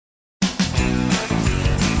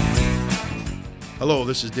Hello,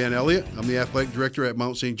 this is Dan Elliott. I'm the athletic director at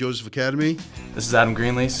Mount St. Joseph Academy. This is Adam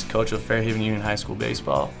Greenlease, coach of Fairhaven Union High School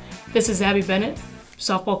baseball. This is Abby Bennett,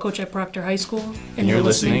 softball coach at Proctor High School. And you're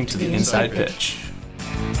listening to the Inside Pitch.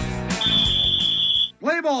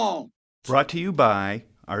 Play ball! Brought to you by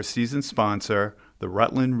our season sponsor, the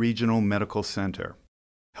Rutland Regional Medical Center.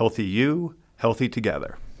 Healthy you, healthy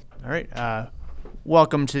together. All right.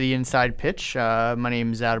 Welcome to the Inside Pitch. My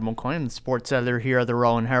name is Adam Aucoin. I'm the sports editor here at the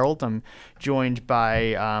Rutland Herald. I'm joined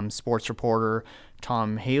by sports reporter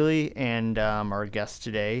Tom Haley and our guest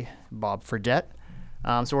today, Bob Fredette.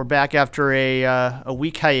 So we're back after a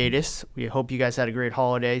week hiatus. We hope you guys had a great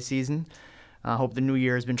holiday season. I hope the new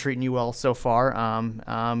year has been treating you well so far.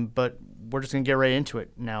 But we're just going to get right into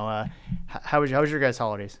it. Now, how was your guys'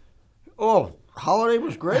 holidays? Oh, holiday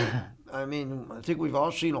was great. I mean, I think we've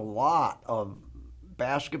all seen a lot of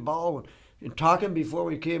basketball. And talking before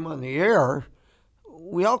we came on the air,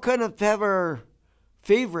 we all kind of have our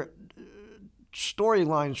favorite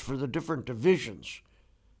storylines for the different divisions.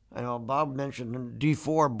 I know Bob mentioned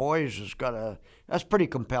D4 boys that's pretty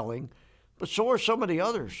compelling, but so are some of the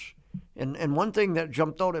others. And one thing that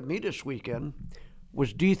jumped out at me this weekend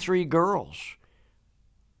was D3 girls.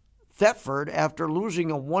 Thetford, after losing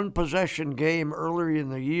a one-possession game earlier in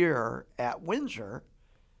the year at Windsor,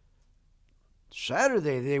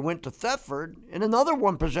 Saturday they went to Thetford in another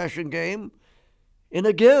one-possession game, and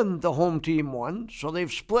again the home team won. So they've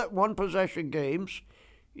split one-possession games,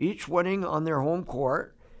 each winning on their home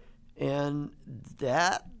court, and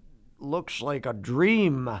that looks like a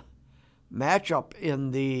dream matchup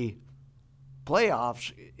in the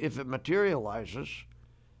playoffs if it materializes.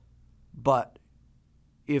 But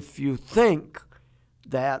if you think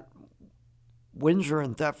that Windsor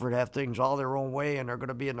and Thetford have things all their own way and are going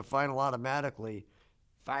to be in the final automatically,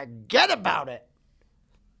 forget about it.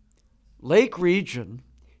 Lake Region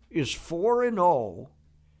is 4-0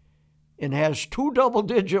 and has two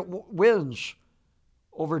double-digit wins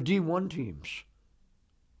over D1 teams,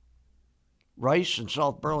 Rice and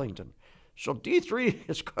South Burlington. So D3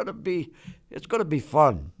 is going to be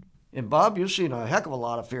fun. And Bob, you've seen a heck of a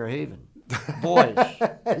lot of Fairhaven boys.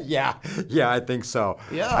 Yeah, I think so.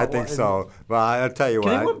 Yeah, I think so. Well, I'll tell you what.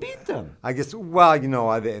 Can anyone beat them? I guess. Well,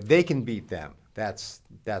 they can beat them. That's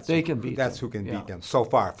they can beat that's them. who can beat them so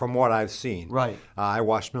far, from what I've seen. Right. I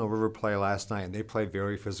watched Mill River play last night, and they play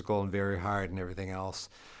very physical and very hard and everything else.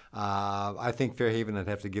 I think Fairhaven would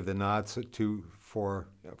have to give the nods to for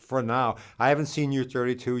now. I haven't seen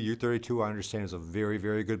U32. U32, I understand, is a very,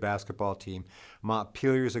 very good basketball team.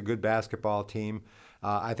 Montpelier is a good basketball team.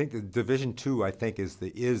 I think the Division II,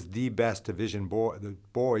 is the best the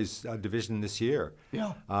boys division this year.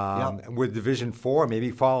 Yeah. With Division IV maybe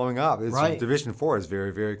following up. Right. Division IV is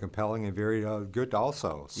very, very compelling and very good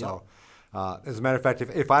also. So, as a matter of fact,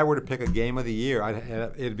 if I were to pick a game of the year,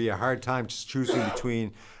 it'd be a hard time just choosing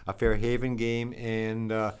between a Fairhaven game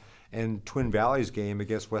and Twin Valley's game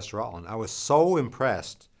against West Rutland. I was so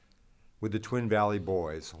impressed with the Twin Valley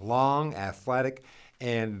boys. Long, athletic,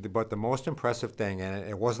 but the most impressive thing, and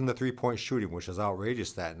it wasn't the three-point shooting, which was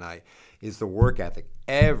outrageous that night, is the work ethic.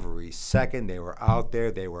 Every second they were out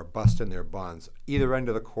there, they were busting their buns. Either end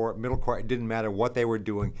of the court, middle court, it didn't matter what they were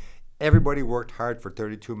doing. Everybody worked hard for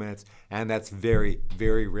 32 minutes, and that's very,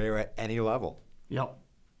 very rare at any level. Yep.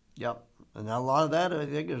 And a lot of that, I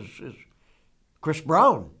think, is Chris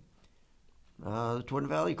Brown, the Twin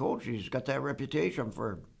Valley coach. He's got that reputation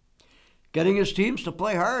for getting his teams to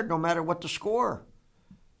play hard no matter what the score.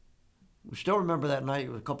 We still remember that night.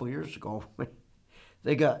 It was a couple of years ago.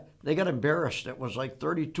 They got embarrassed. It was like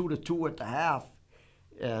 32-2 at the half,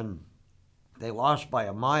 and they lost by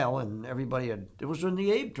a mile. And it was in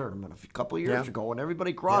the Abe tournament a couple of years ago, and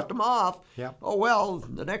everybody crossed them off. Yeah. Oh well,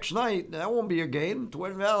 the next night that won't be a game.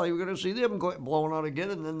 Twin Valley, we're going to see them blown out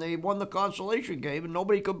again, and then they won the consolation game, and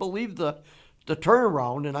nobody could believe the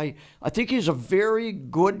turnaround. And I think he's a very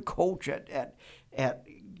good coach at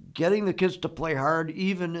getting the kids to play hard,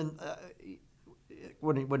 even in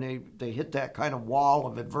when they hit that kind of wall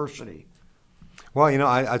of adversity. Well,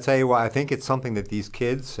 I tell you what, I think it's something that these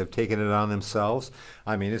kids have taken it on themselves.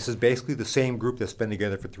 I mean, this is basically the same group that's been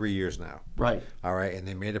together for 3 years now. Right. All right, and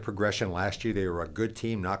they made a progression. Last year they were a good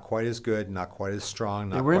team, not quite as good, not quite as strong,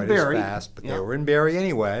 not quite as fast, but they were in Barrie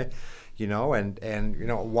anyway.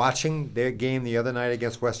 And watching their game the other night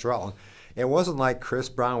against West Rutland, it wasn't like Chris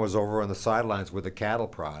Brown was over on the sidelines with a cattle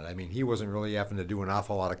prod. I mean, he wasn't really having to do an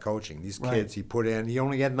awful lot of coaching. These kids he put in, he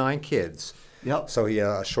only had 9 kids. Yep. So he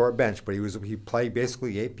had a short bench, but he played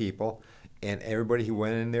basically 8 people, and everybody who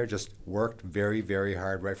went in there just worked very, very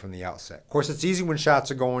hard right from the outset. Of course, it's easy when shots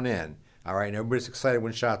are going in, All right, and everybody's excited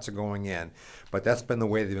when shots are going in. But that's been the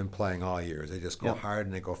way they've been playing all years. They just go hard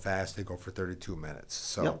and they go fast. They go for 32 minutes.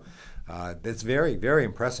 So it's very, very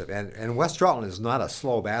impressive. And West Rutland is not a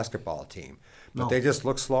slow basketball team, but they just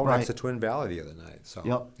look slow next to Twin Valley the other night. So,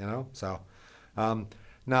 you know, so.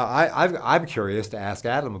 Now, I'm curious to ask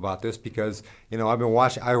Adam about this because, you know, I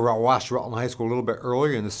watched Rutland High School a little bit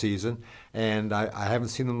earlier in the season, and I haven't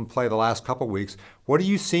seen them play the last couple of weeks. What are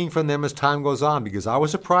you seeing from them as time goes on? Because I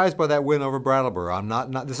was surprised by that win over Brattleboro. I'm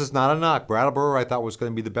not. This is not a knock. Brattleboro, I thought, was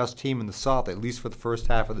going to be the best team in the South, at least for the first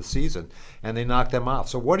half of the season, and they knocked them off.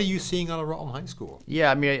 So what are you seeing out of Rutland High School?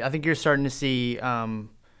 Yeah, I mean, I think you're starting to see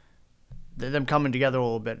them coming together a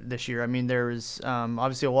little bit this year. I mean, there's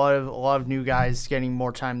obviously a lot of new guys getting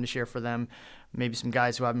more time this year for them. Maybe some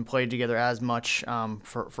guys who haven't played together as much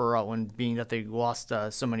for Rutland, being that they lost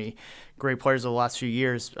so many great players over the last few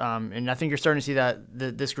years. And I think you're starting to see that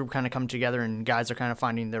this group kind of come together, and guys are kind of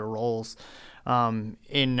finding their roles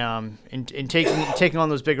in taking on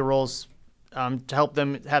those bigger roles to help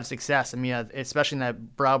them have success. I mean, especially in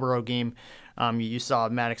that Brattleboro game, you saw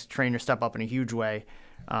Maddox Trainer step up in a huge way.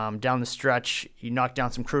 Down the stretch, he knocked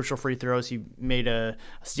down some crucial free throws. He made a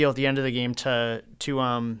steal at the end of the game to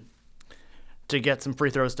get some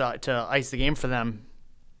free throws to ice the game for them.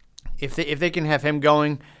 If they can have him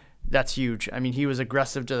going, that's huge. I mean, he was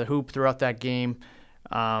aggressive to the hoop throughout that game.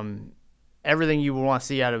 Everything you would want to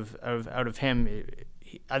see out of him,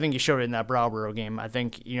 I think he showed it in that Brattleboro game. I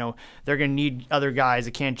think, you know, they're going to need other guys.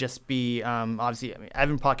 It can't just be obviously. I mean,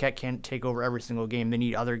 Evan Paquette can't take over every single game. They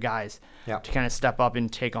need other guys to kind of step up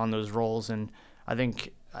and take on those roles. And I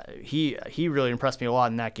think he really impressed me a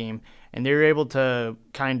lot in that game. And they were able to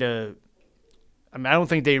kind of. I mean, I don't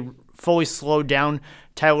think they fully slowed down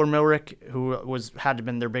Tyler Millrick, who had to have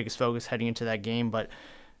been their biggest focus heading into that game. But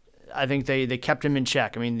I think they kept him in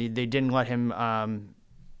check. I mean, they didn't let him.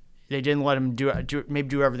 They didn't let him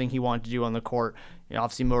do everything he wanted to do on the court. You know,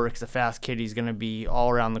 obviously, Millrick's a fast kid. He's going to be all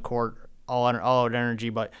around the court, all out energy.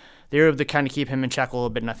 But they were able to kind of keep him in check a little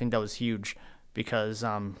bit, and I think that was huge because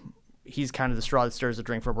he's kind of the straw that stirs the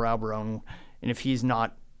drink for Brattleboro. And if he's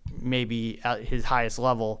not maybe at his highest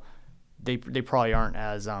level, they probably aren't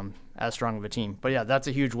as strong of a team. But yeah, that's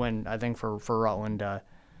a huge win, I think, for Rutland. I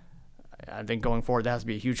think going forward, that has to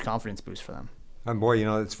be a huge confidence boost for them. And boy, you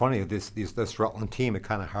know, it's funny, this Rutland team, it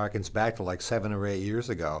kind of harkens back to like 7 or 8 years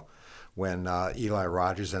ago when Eli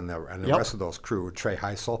Rogers and the rest of those crew, Trey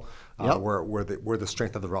Heisel, were the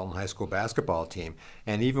strength of the Rutland High School basketball team.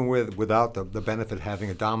 And even without the benefit of having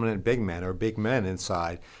a dominant big man or big men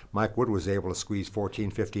inside, Mike Wood was able to squeeze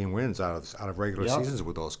 14, 15 wins out of regular seasons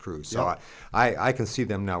with those crews. So I can see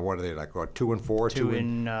them now. What are they like? What, 2-4, 2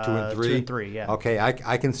 and 3? 2 and 3, yeah. Okay,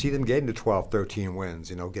 I can see them getting to 12, 13 wins.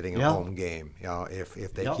 You know, getting a home game. You know,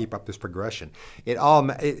 if they keep up this progression,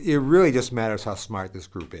 it really just matters how smart this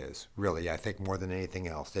group is. Really, I think more than anything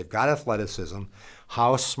else, they've got athleticism.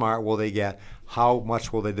 How smart will they get? How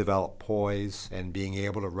much will they develop poise and being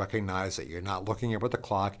able to recognize that you're not looking at the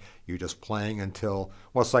clock, you're just playing until,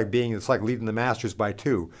 well, it's like leading the Masters by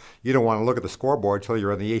 2. You don't want to look at the scoreboard until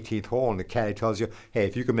you're on the 18th hole and the caddy tells you, hey,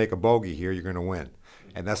 if you can make a bogey here, you're going to win.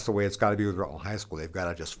 And that's the way it's got to be with Rutland High School. They've got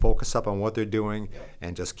to just focus up on what they're doing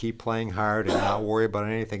and just keep playing hard and not worry about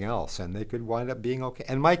anything else. And they could wind up being okay.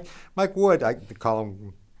 And Mike Wood, I call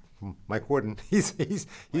him Mike Wooden, he's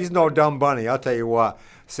no dumb bunny. I'll tell you what.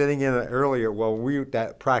 Sitting in earlier,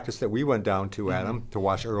 that practice that we went down to, Adam, to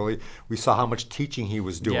watch early, we saw how much teaching he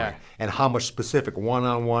was doing and how much specific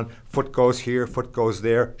one-on-one, foot goes here, foot goes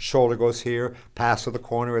there, shoulder goes here, pass to the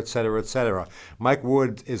corner, et cetera, et cetera. Mike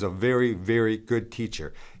Wood is a very, very good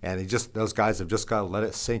teacher, and those guys have just got to let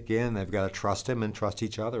it sink in. They've got to trust him and trust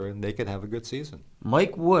each other, and they can have a good season.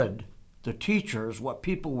 Mike Wood, the teacher, is what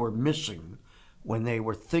people were missing when they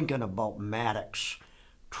were thinking about Maddox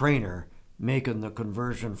Trainer making the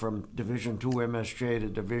conversion from Division II MSJ to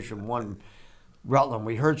Division I Rutland.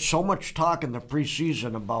 We heard so much talk in the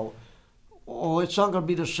preseason about, it's not going to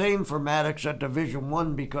be the same for Maddox at Division I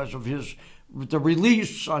because of the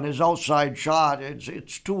release on his outside shot.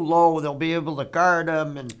 It's too low. They'll be able to guard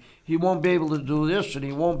him, and he won't be able to do this, and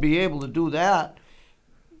he won't be able to do that.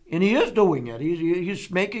 And he is doing it. He's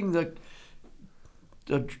making the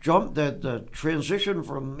jump, the transition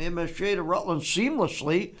from MSJ to Rutland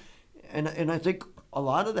seamlessly, and I think a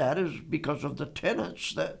lot of that is because of the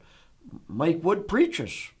tenets that Mike Wood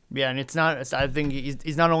preaches. Yeah, and it's not. I think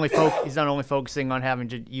he's not only focusing on having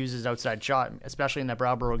to use his outside shot, especially in that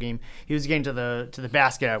Brattleboro game. He was getting to the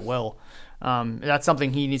basket at will. That's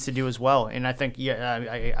something he needs to do as well. And I think,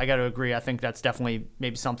 I got to agree. I think that's definitely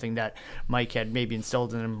maybe something that Mike had maybe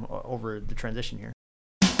instilled in him over the transition here.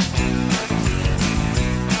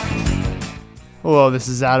 Hello, this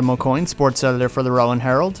is Adam Aucoin, sports editor for the Rutland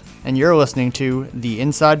Herald, and you're listening to The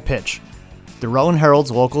Inside Pitch, the Rutland Herald's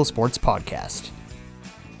local sports podcast.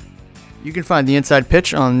 You can find The Inside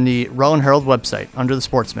Pitch on the Rutland Herald website under the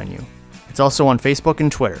sports menu. It's also on Facebook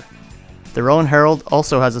and Twitter. The Rutland Herald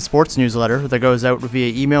also has a sports newsletter that goes out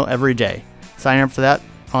via email every day. Sign up for that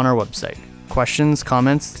on our website. Questions,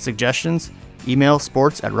 comments, suggestions, email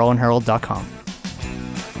sports@rutlandherald.com.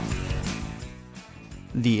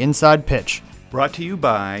 The Inside Pitch. Brought to you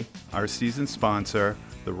by our season sponsor,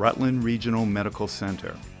 the Rutland Regional Medical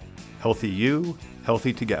Center. Healthy you,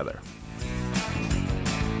 healthy together.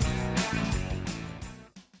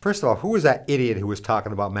 First of all, who was that idiot who was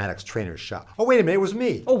talking about Maddox Trainer's shot? Oh, wait a minute, it was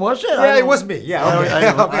me. Oh, was it? Yeah, it was me. Yeah, okay.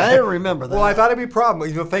 I didn't remember that. Well, I thought it'd be a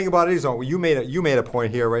problem. The thing about it is, you made a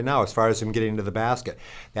point here right now as far as him getting into the basket.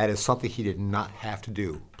 That is something he did not have to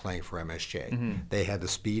do playing for MSJ. Mm-hmm. They had the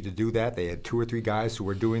speed to do that. They had 2 or 3 guys who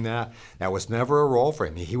were doing that. That was never a role for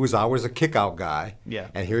him. He was always a kick-out guy. Yeah.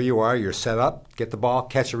 And here you are. You're set up, get the ball,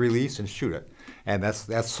 catch a release, and shoot it. And that's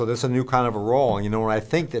a new kind of a role. And and I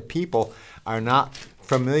think that people are not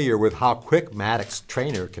familiar with how quick Maddox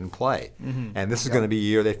Trainer can play. Mm-hmm. And this is going to be a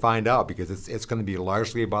year they find out, because it's going to be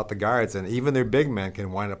largely about the guards, and even their big men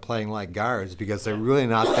can wind up playing like guards because they're really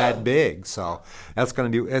not that big. So it's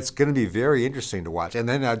going to be very interesting to watch. And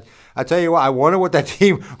then I tell you what, I wonder what that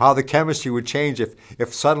team, how the chemistry would change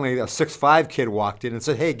if suddenly a 6'5" kid walked in and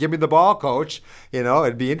said, "Hey, give me the ball, coach."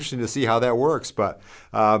 It'd be interesting to see how that works. But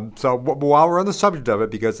so while we're on the subject of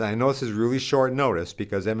it, because I know this is really short notice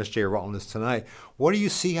because MSJ Rutland is tonight, what do you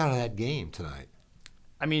see out of that game tonight?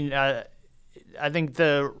 I mean, I think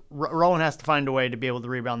the Rutland has to find a way to be able to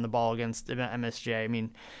rebound the ball against MSJ. I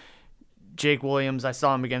mean, Jake Williams, I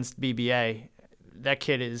saw him against BBA. That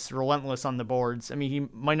kid is relentless on the boards. I mean, he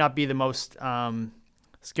might not be the most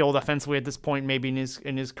skilled offensively at this point, maybe in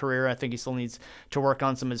his career. I think he still needs to work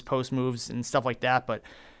on some of his post moves and stuff like that. But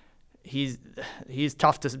he's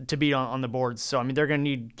tough to beat on the boards. So I mean, they're going to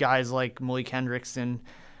need guys like Malik Hendrickson,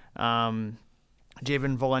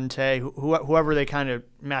 Javen Valente, whoever they kind of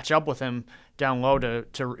match up with him down low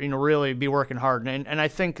to really be working hard. And I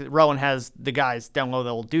think Rutland has the guys down low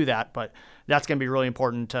that will do that, but that's going to be really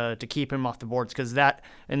important to keep him off the boards, because at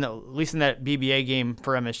least in that BBA game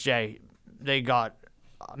for MSJ, they got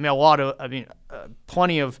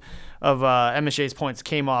plenty of MSJ's points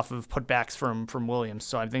came off of putbacks from Williams.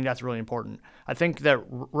 So I think that's really important. I think that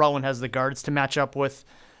Rutland has the guards to match up with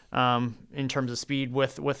in terms of speed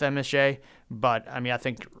with MSJ, but I mean, I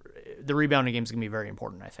think the rebounding game is going to be very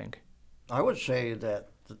important, I think. I would say that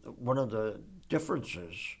one of the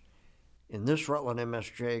differences in this Rutland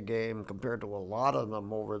MSJ game compared to a lot of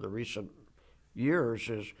them over the recent years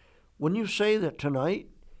is when you say that tonight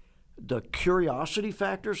the curiosity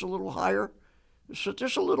factor is a little higher. So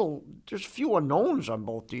there's a few unknowns on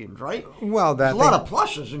both teams, right? Well, there's a lot of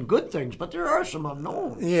pluses and good things, but there are some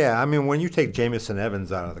unknowns. Yeah, I mean, when you take Jamison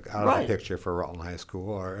Evans out of the right. picture for Rutland High School,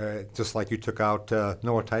 or just like you took out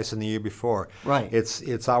Noah Tyson the year before, right?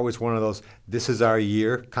 It's always one of those "this is our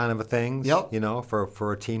year" kind of a things. Yep.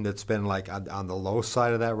 For a team that's been like on the low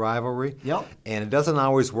side of that rivalry. Yep. And it doesn't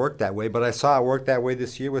always work that way, but I saw it work that way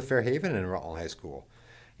this year with Fairhaven and Rutland High School.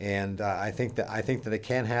 And I think that it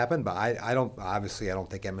can happen, but I don't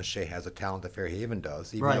think MSJ has the talent that Fairhaven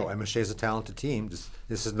does. Even though MSJ is a talented team,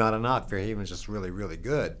 this is not a knock. Fairhaven is just really, really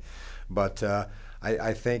good. But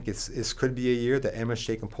I think this could be a year that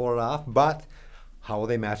MSJ can pull it off. But how will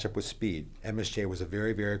they match up with speed? MSJ was a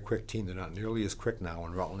very, very quick team. They're not nearly as quick now,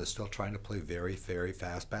 and Rutland is still trying to play very, very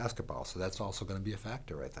fast basketball. So that's also going to be a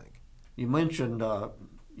factor, I think. You mentioned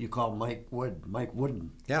you call Mike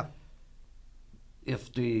Wooden. Yeah.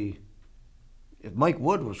 If Mike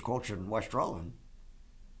Wood was coaching West Rutland,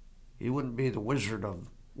 he wouldn't be the Wizard of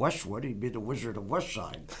Westwood. He'd be the Wizard of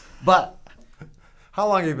Westside. But how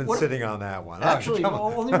long have you been sitting on that one? Actually,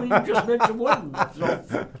 only when you just mentioned Wooden. So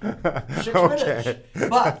 6 minutes.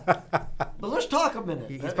 But let's talk a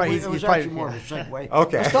minute. It was actually more of a segue.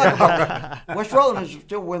 Okay. Let's talk about West Rutland is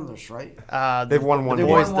still winless, right? They've won one. They're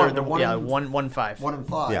game. 1-5.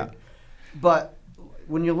 1-5. Yeah. But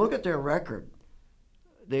when you look at their record,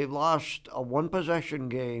 they've lost a one-possession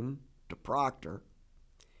game to Proctor,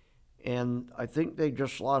 and I think they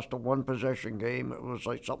just lost a one-possession game. It was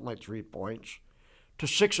something like 3 points to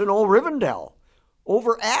 6-0 Rivendell,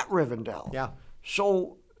 over at Rivendell. Yeah.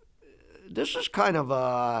 So this is kind of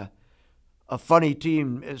a funny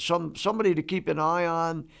team. Somebody to keep an eye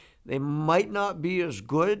on. They might not be as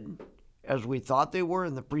good as we thought they were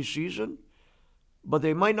in the preseason, but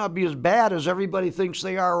they might not be as bad as everybody thinks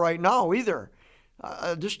they are right now either.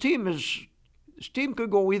 This team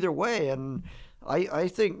could go either way, and I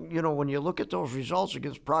think, when you look at those results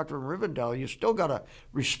against Proctor and Rivendell, you still got to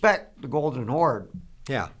respect the Golden Horde.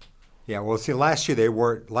 Yeah. Yeah, well, see, last year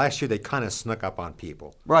they kind of snuck up on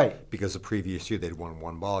people. Right. Because the previous year they'd won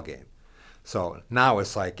one ball game. So now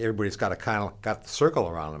it's like everybody's got the circle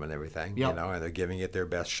around them and everything, Yep. and they're giving it their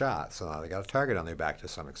best shot. So now they got a target on their back to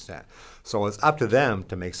some extent. So it's up to them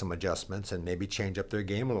to make some adjustments and maybe change up their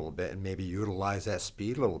game a little bit and maybe utilize that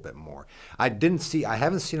speed a little bit more. I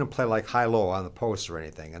haven't seen them play like high-low on the post or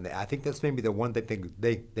anything, and I think that's maybe the one thing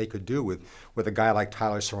they could do with a guy like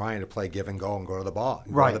Tyler Sarayan to play give and go to the ball,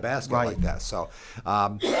 go to the basket like that. So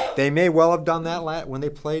they may well have done that when they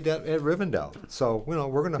played at Rivendell. So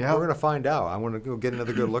we're gonna find out. I want to go get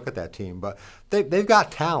another good look at that team, but they've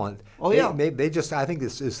got talent. Oh yeah. They just, I think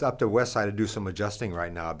this is up to Westside to do some adjusting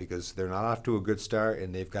right now because they're not off to a good start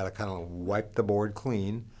and they've got to kind of wipe the board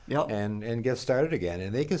clean. Yep. And get started again,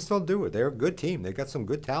 and they can still do it. They're a good team. They've got some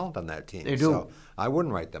good talent on that team. They do. So I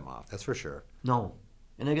wouldn't write them off. That's for sure. No,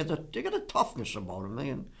 and they got a toughness about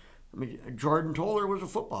them. Jordan Toller was a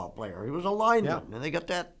football player. He was a lineman, and they got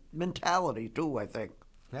that mentality too. I think.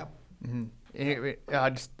 Yep.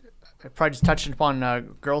 Probably just touching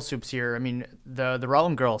upon girls hoops here. I mean, the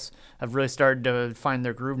Rutland girls have really started to find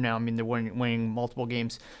their groove now. I mean, they're winning multiple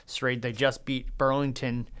games straight. They just beat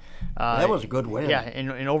Burlington. That was a good win. Yeah,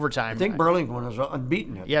 in overtime. I think Burlington was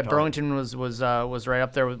unbeaten at the time. Burlington was right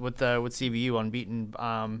up there with CVU unbeaten.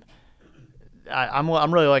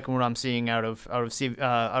 I'm really liking what I'm seeing out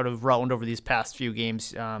of Rutland over these past few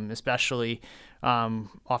games, especially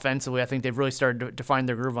offensively. I think they've really started to find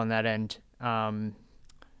their groove on that end.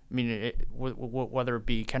 Whether it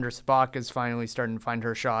be Kendra Sabak is finally starting to find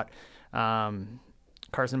her shot.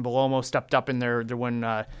 Carson Belomo stepped up in their win.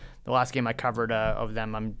 The last game I covered of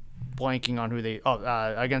them, I'm blanking on who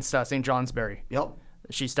against St. Johnsbury. Yep.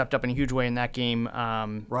 She stepped up in a huge way in that game.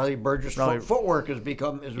 Riley Burgess' footwork has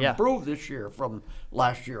improved this year from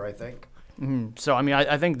last year, I think. Mm-hmm. So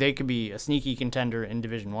I think they could be a sneaky contender in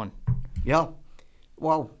Division I. Yeah.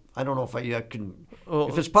 Well, I don't know if I can.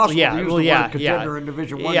 If it's possible to use the word contender in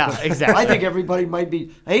Division I. Yeah, exactly. I think everybody might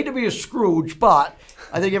be. I hate to be a Scrooge, but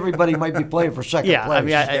I think everybody might be playing for second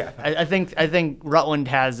place. I think Rutland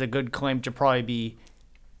has a good claim to probably be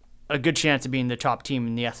a good chance of being the top team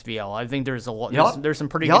in the SVL. I think there's there's some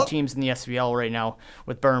pretty good teams in the SVL right now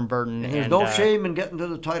with Burton. And there's no shame in getting to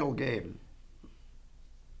the title game.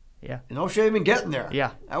 Yeah. No shame in getting there.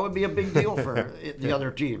 Yeah. That would be a big deal for the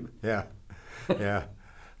other team. Yeah. Yeah.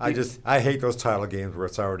 I hate those title games where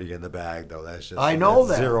it's already in the bag, though. That's just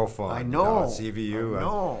zero fun. I know. CVU. I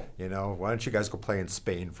know. Why don't you guys go play in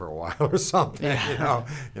Spain for a while or something? Yeah.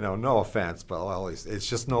 No offense, but it's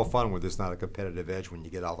just no fun when there's not a competitive edge when you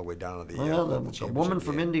get all the way down to the. The woman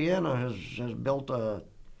from Indiana has built a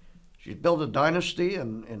dynasty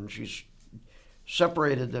and she's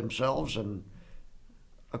separated themselves and.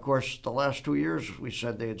 Of course, the last 2 years we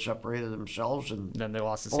said they had separated themselves, and then they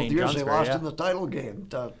lost to both St. years Johnsbury. They lost in the title game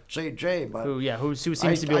to St. J. But who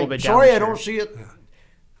seems to be a little bit down. Sorry, I don't see it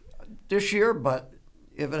this year. But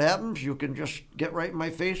if it happens, you can just get right in my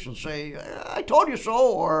face and say, "I told you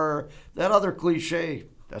so," or that other cliche.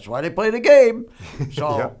 That's why they play the game.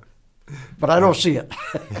 So, but I don't see it.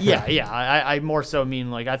 I more so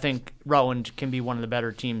mean I think Rutland can be one of the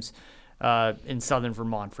better teams in Southern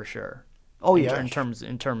Vermont for sure. Oh yeah, in terms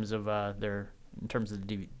of the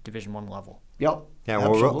Division I level. Yep. Yeah,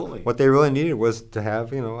 absolutely. What they really needed was to have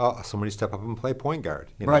somebody step up and play point guard.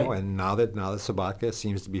 Right. And now that Sabatka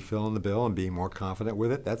seems to be filling the bill and being more confident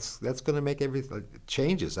with it, that's going to make everything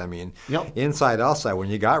changes. I mean, inside outside, when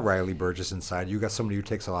you got Riley Burgess inside, you got somebody who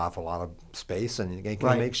takes an awful lot of space and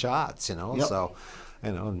can make shots. Yep. So.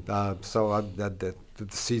 The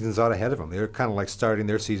season's out ahead of them. They're kind of like starting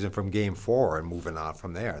their season from Game 4 and moving on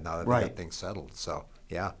from there. Now that they got things settled, so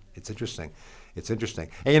it's interesting. It's interesting.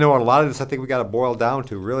 And you know what? A lot of this, I think we got to boil down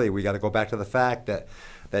to. Really, we got to go back to the fact that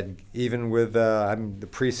even with the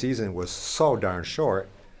preseason was so darn short.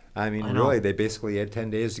 I mean, really, they basically had 10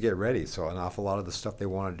 days to get ready. So an awful lot of the stuff they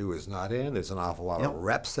want to do is not in. There's an awful lot of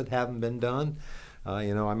reps that haven't been done.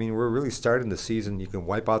 We're really starting the season. You can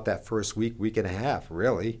wipe out that first week and a half,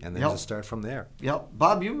 really, and then just start from there. Yep.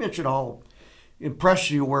 Bob, you mentioned how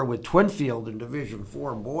impressed you were with Twinfield in Division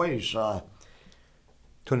 4 boys.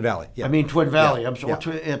 Twin Valley. Yeah. I mean Twin Valley. I'm sorry,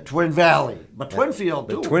 Twin Valley, but Twinfield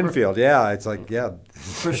too. Twinfield, it's like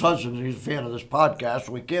Chris Hudson, he's a fan of this podcast.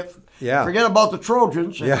 We can't forget about the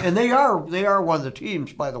Trojans, and they are one of the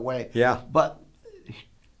teams, by the way. Yeah. But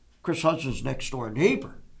Chris Hudson's next door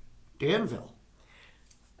neighbor, Danville.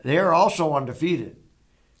 They're also undefeated.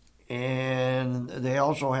 And they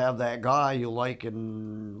also have that guy you like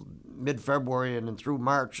in mid-February and then through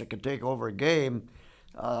March that could take over a game,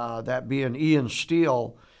 that being Ian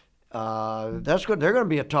Steele, that's good. They're going to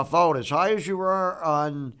be a tough out. As high as you are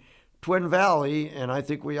on Twin Valley, and I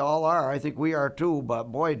think we all are. I think we are too. But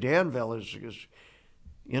boy, Danville is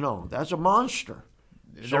that's a monster.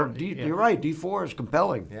 So you're right. D4 is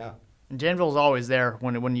compelling. Yeah. And Danville's always there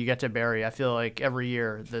when you get to Barrie. I feel like every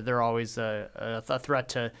year they're always a threat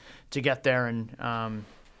to get there, and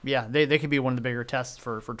they could be one of the bigger tests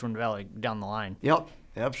for Twin Valley down the line. Yep,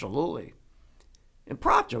 absolutely. And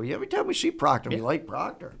Proctor, every time we see Proctor, we like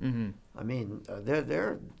Proctor. Mm-hmm. I mean,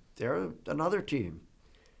 they're another team.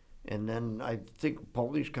 And then I think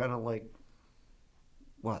Poley's kind of like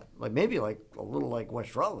maybe like a little like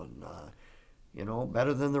West Rutland,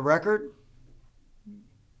 better than the record.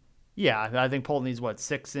 Yeah, I think Poltony's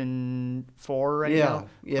 6-4 right now,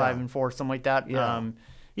 5-4, something like that.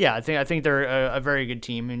 Yeah. I think they're a very good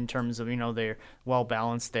team in terms of they're well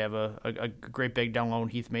balanced. They have a great big down low in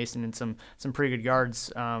Heath Mason and some pretty good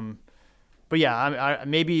guards. But yeah,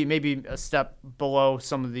 maybe a step below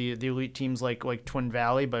some of the elite teams like Twin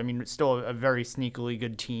Valley, but I mean it's still a very sneakily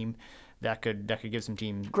good team that could give some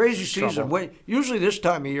teams crazy season. trouble. Usually this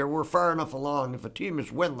time of year we're far enough along. If a team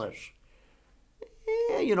is winless,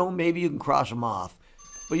 maybe you can cross them off.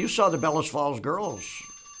 But you saw the Bellows Falls girls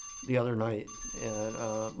the other night,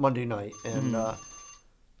 Monday night, and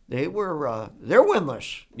they're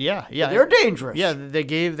winless. Yeah, they're dangerous. Yeah, they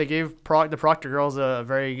gave the Proctor girls a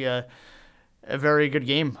very good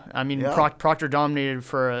game. I mean, Proctor dominated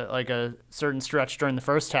for a certain stretch during the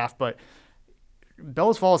first half, but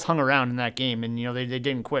Bellows Falls hung around in that game, and they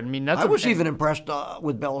didn't quit. I mean, I was even impressed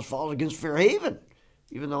with Bellows Falls against Fairhaven,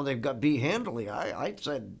 even though they've got beat handily. I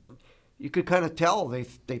said you could kind of tell they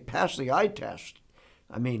passed the eye test.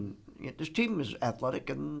 I mean, this team is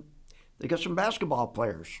athletic, and they got some basketball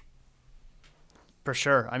players. For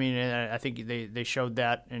sure. I mean, I think they showed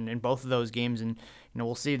that in both of those games, and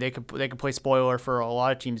we'll see. They could play spoiler for a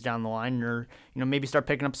lot of teams down the line, or maybe start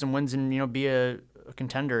picking up some wins and be a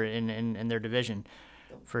contender in their division,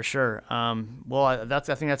 for sure. Well, I think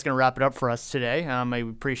that's going to wrap it up for us today. I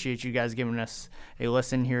appreciate you guys giving us a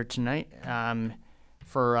listen here tonight.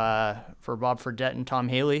 For Bob Fredette and Tom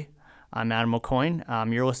Haley, I'm Adam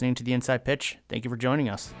Aucoin. You're listening to The Inside Pitch. Thank you for joining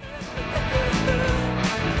us.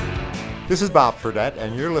 This is Bob Fredette,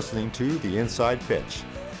 and you're listening to The Inside Pitch.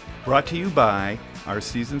 Brought to you by our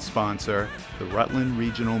season sponsor, the Rutland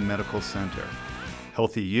Regional Medical Center.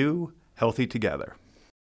 Healthy you, healthy together.